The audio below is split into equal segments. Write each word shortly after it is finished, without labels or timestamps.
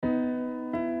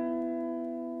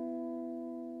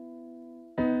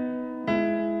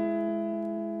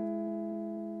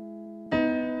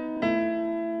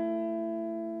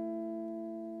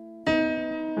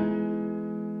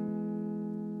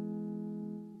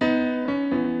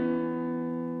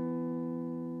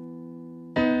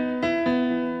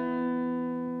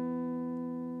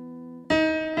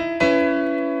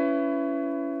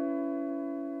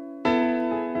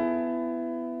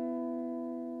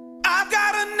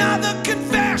another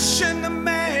confession to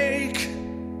make.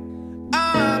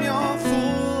 I'm your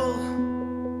fool.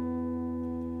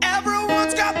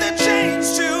 Everyone's got their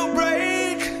chains to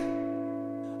break,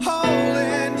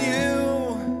 holding you.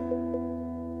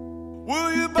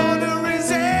 Were you born to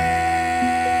resist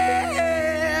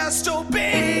or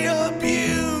be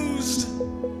abused?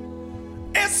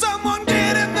 Is someone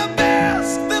getting the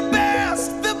best, the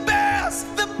best, the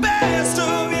best, the best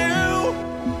of you?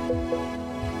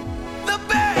 The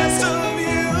best of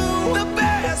you, the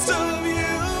best of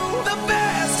you, the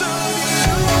best of you,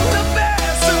 the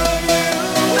best of you,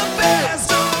 the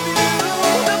best of you,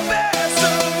 the best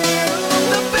of you,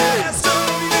 the best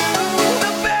of you,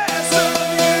 the best of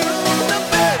you, the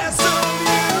best of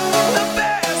you, the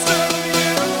best of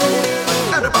you.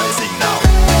 Everybody sing now.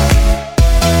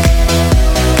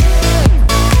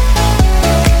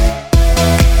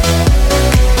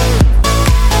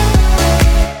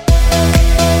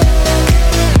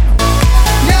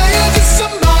 Now you're just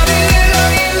somebody that I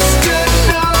used to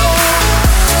know.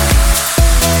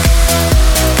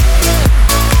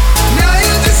 Now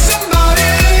you're just somebody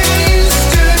that I used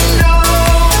to know.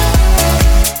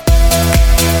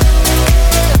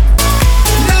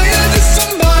 Now you're just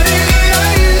somebody that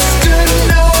I used to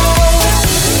know.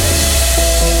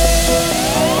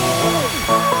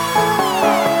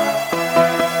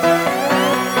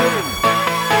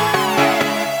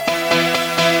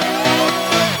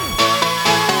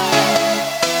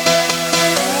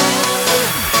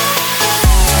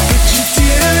 But you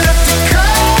didn't have to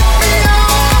cut me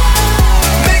off,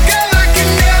 make it like it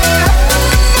never happened.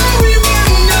 Now we were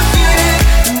nothing,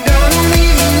 and I don't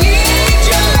even need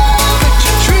your love. But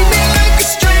you treat me like a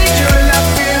stranger, and I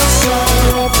feel so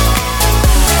rough.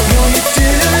 No, you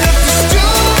didn't have to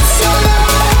stoop so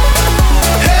low.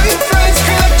 Have your friends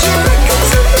cut your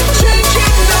records and change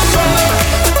your number?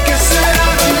 Guess that I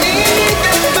don't need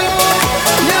that though.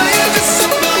 Now you're just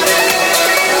somebody that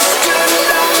I used to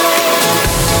know.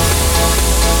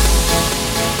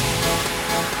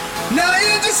 Now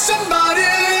you're just somebody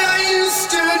that I used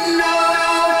to know.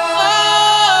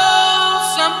 Oh,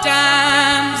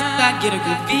 sometimes I get a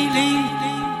good feeling,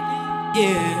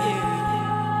 yeah.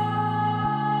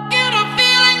 Get a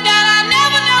feeling that I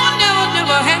never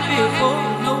had before.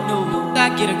 No, I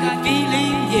get a good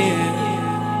feeling, yeah.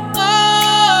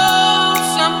 Oh,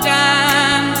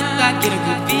 sometimes I get a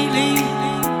good feeling,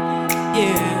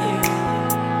 yeah.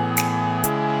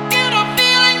 Get a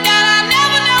feeling that I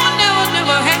never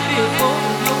had before.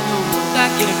 No, I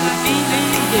get a good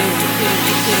feeling, yeah.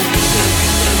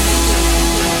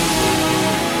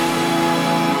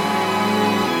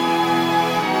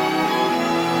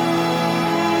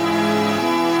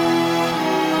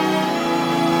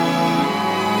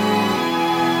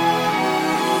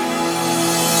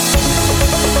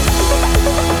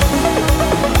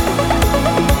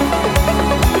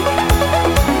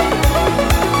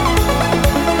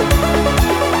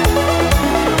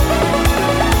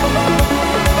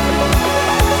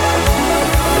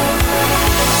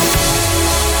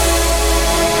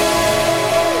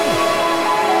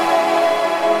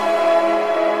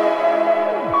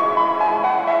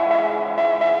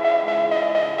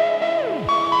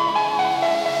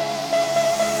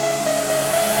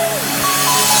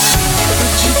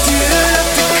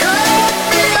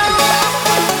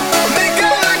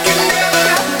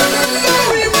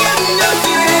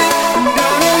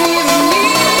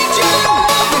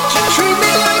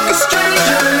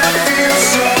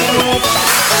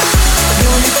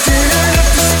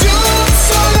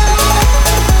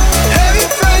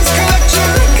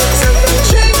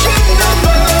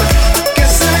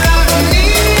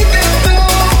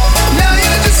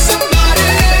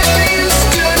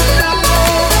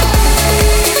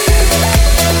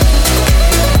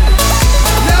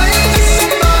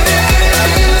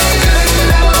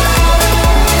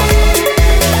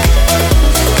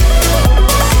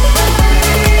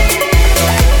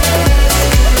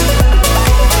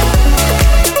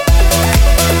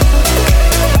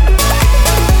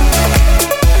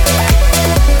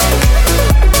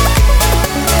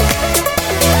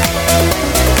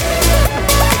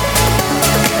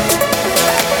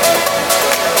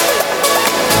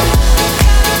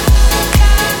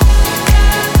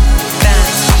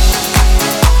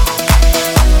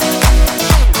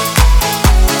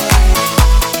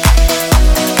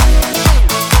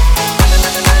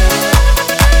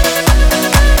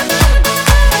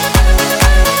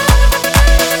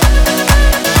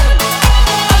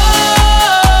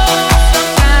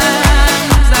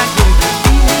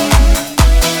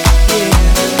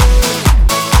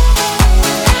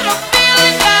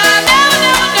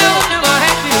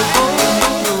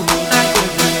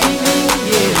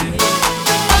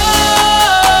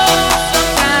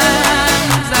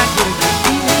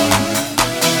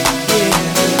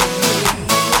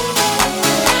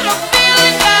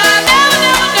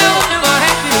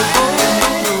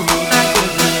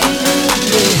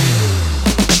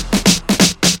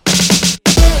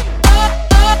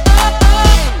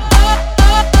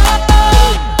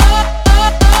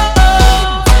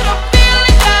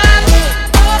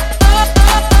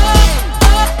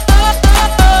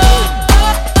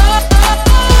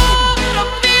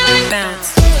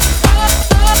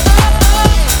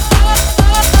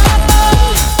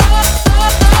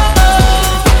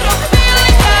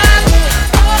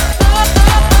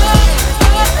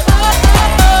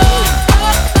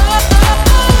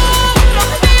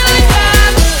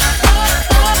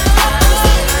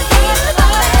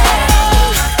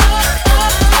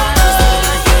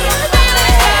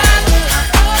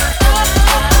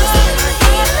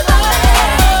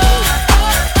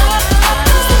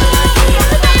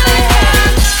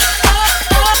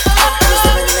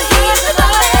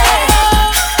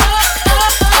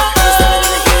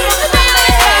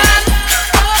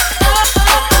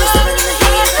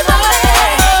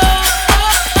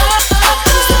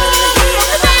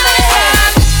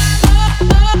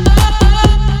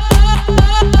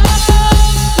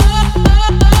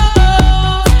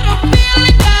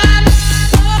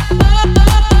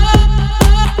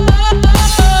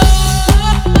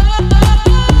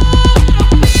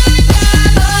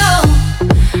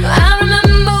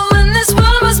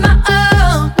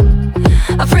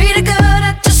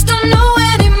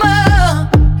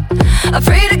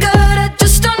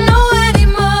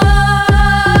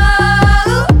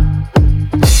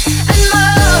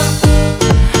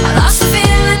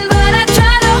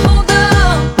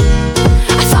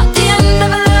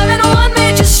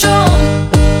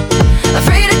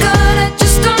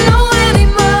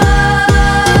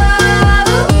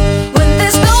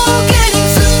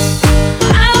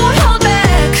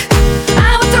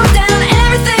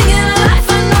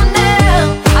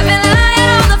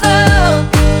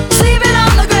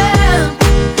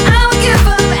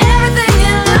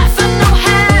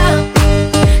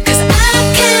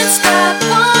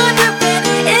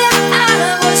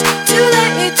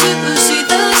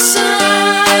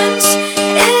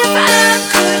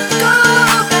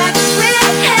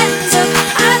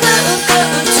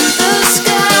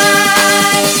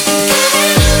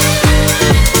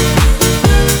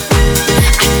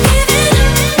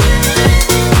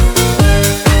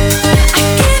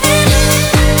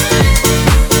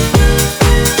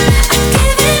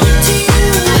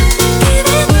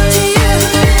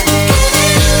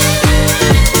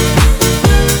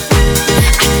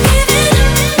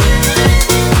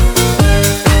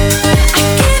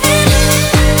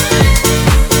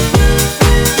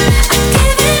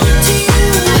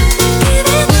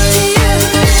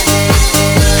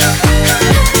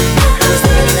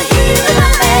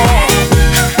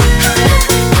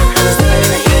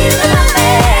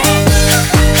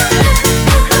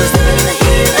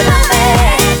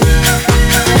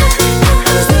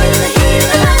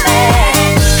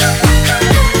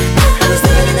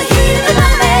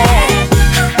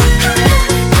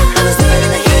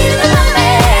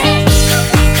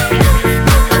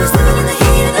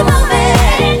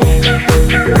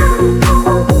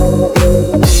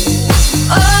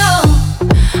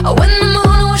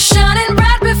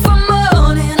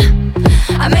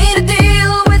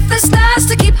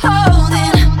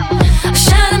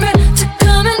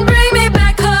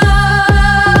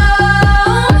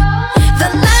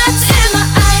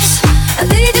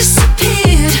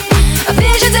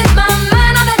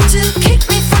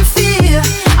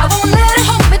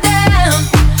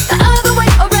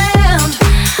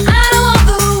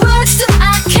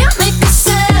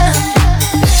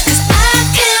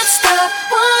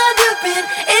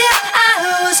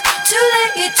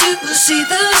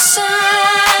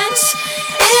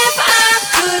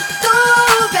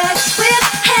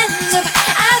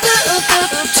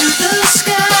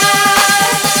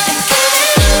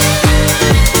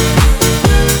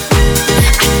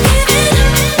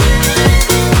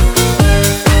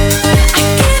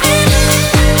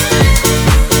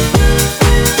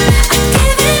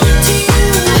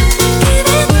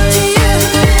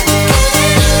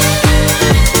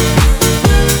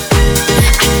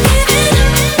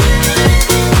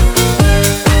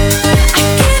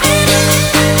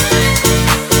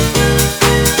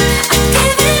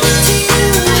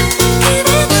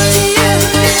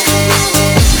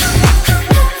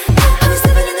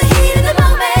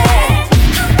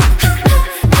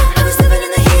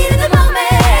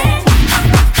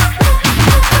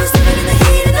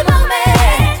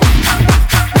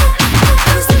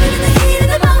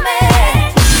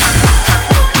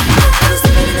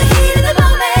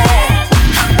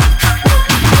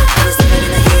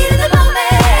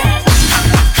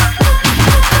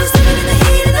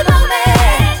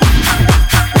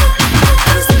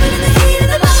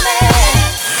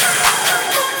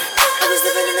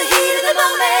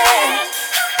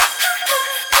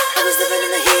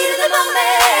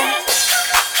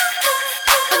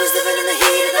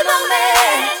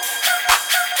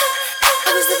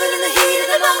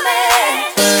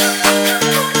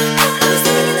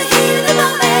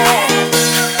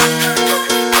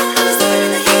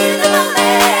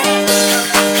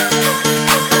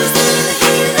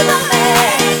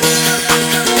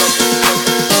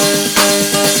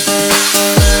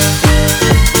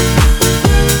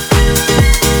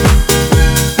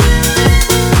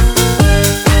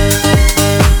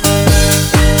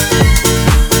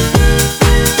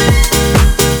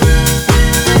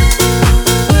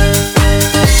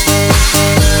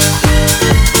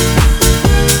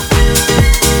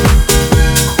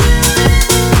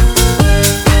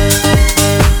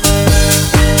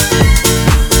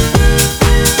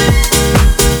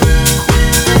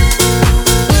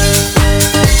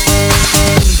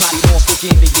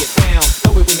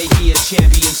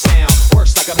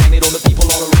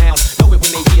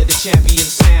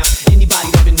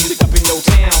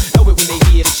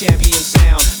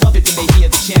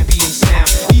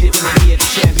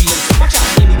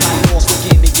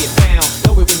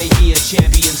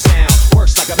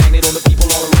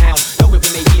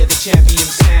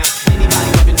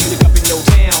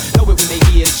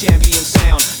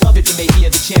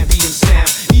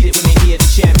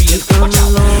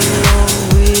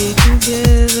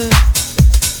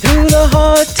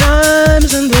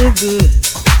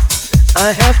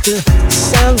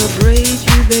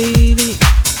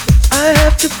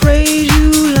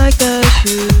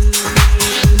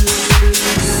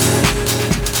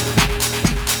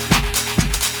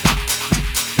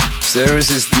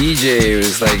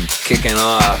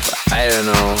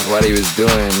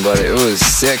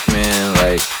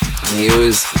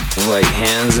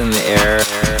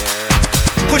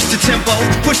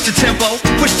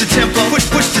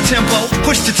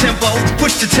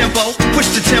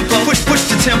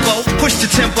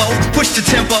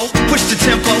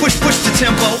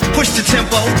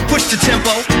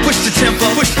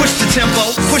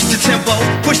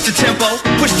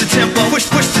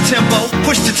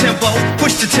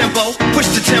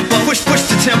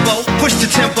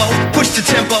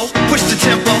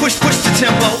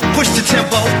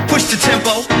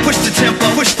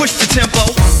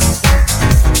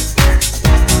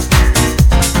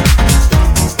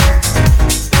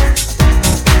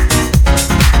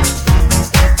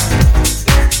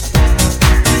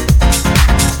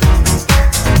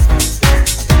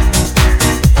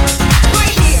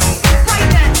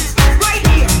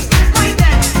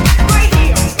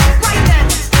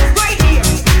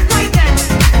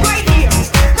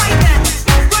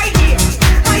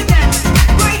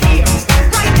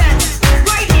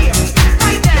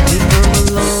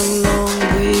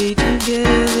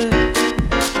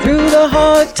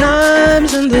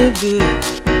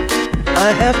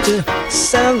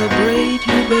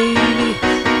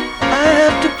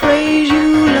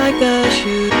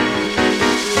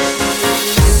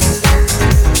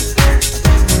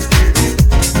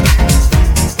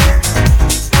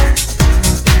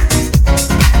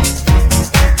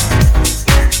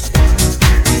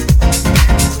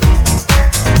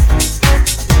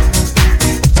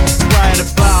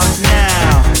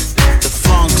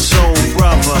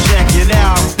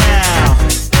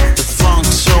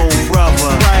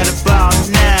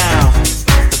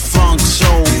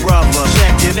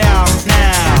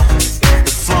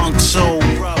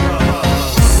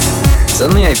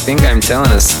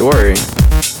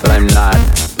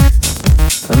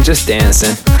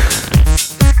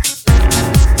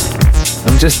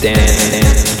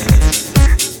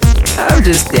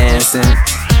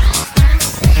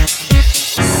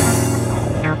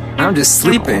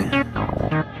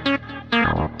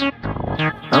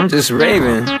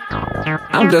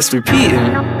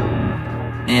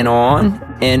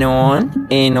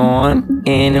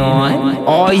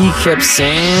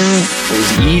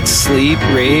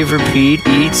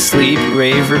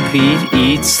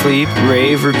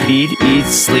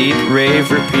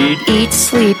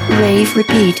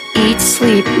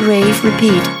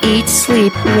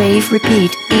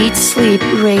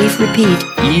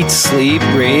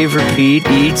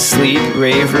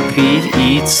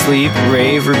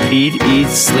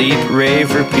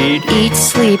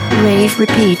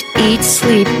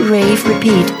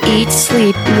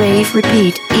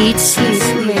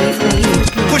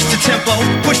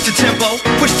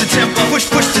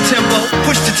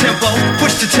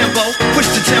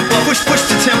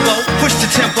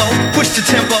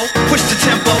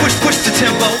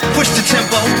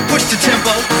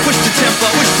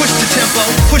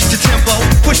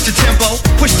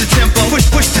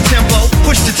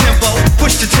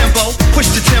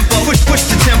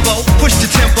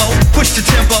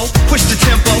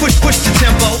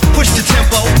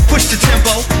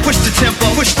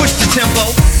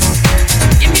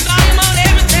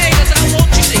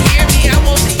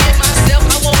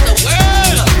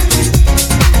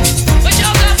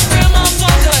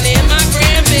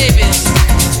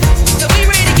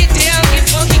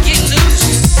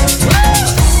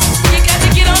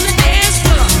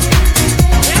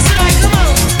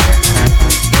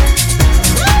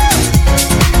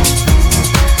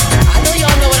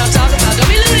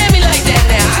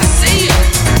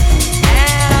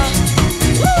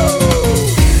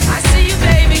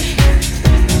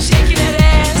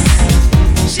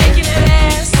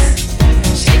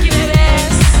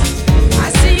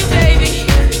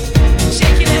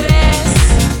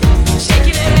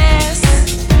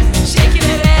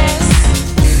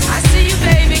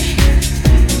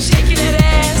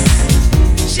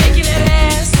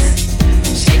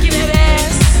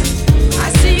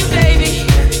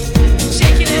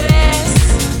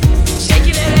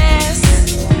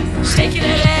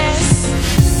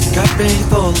 ready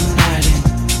for the night in.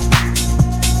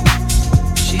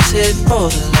 She's heading for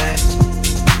the light.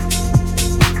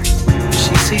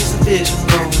 She sees the vision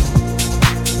going,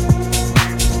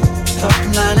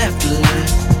 dropping line after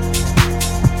line.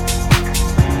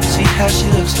 See how she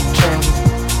looks like trouble.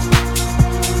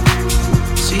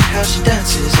 See how she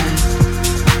dances in.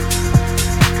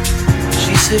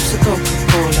 She sips the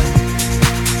Coca-Cola.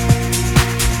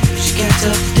 She can't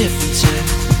tell the difference yet.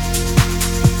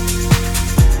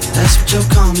 That's what you're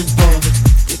coming for, but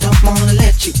they don't wanna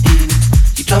let you in.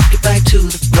 You drop your back to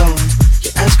the floor and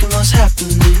you're asking what's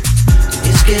happening.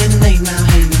 It's getting late now,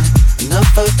 hey now.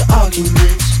 Enough of the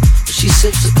arguments. But she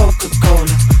sips the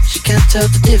Coca-Cola. She can't tell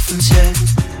the difference yet.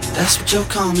 That's what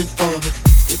you're coming for, but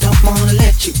they don't wanna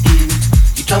let you in.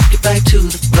 You drop your back to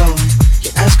the floor and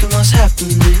you're asking what's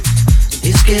happening.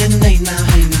 It's getting late now,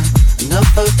 hey now.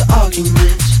 Enough of the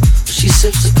arguments. But she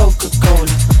sips the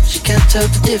Coca-Cola. She can't tell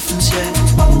the difference yet.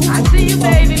 I see you,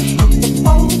 baby.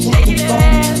 Shaking your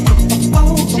ass.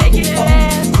 Shaking your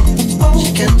ass.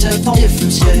 She can't tell the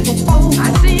difference yet.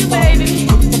 I see you, baby.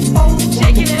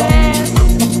 Shaking your ass.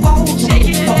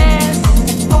 Shaking your ass.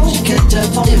 She can't tell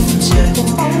the difference yet.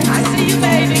 I see you,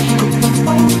 baby.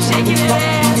 Shaking your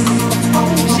ass.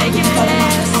 Shaking your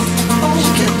ass. She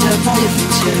can't tell the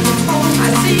difference yet.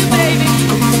 I see you, baby.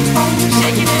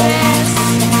 Shaking your ass.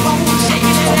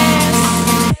 Shaking your ass.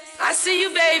 I see you,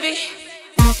 baby.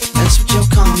 That's what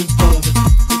you're coming for, but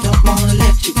they don't wanna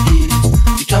let you in.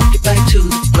 You drop your back to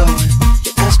the floor and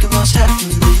you're asking what's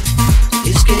happening.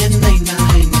 It's getting late now,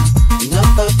 hey now.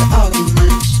 Enough of the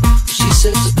arguments. She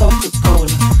sips the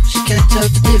Coca-Cola. She can't tell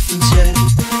the difference yet.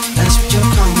 That's what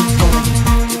you're coming for,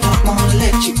 but they don't wanna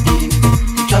let you in.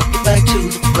 You drop your back to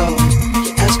the floor and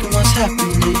you're asking what's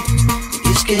happening.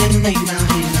 It's getting late now,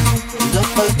 hey now.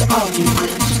 Enough of the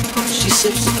arguments. She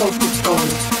sips the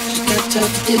Coca-Cola. She can't tell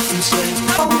the difference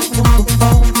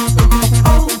yet.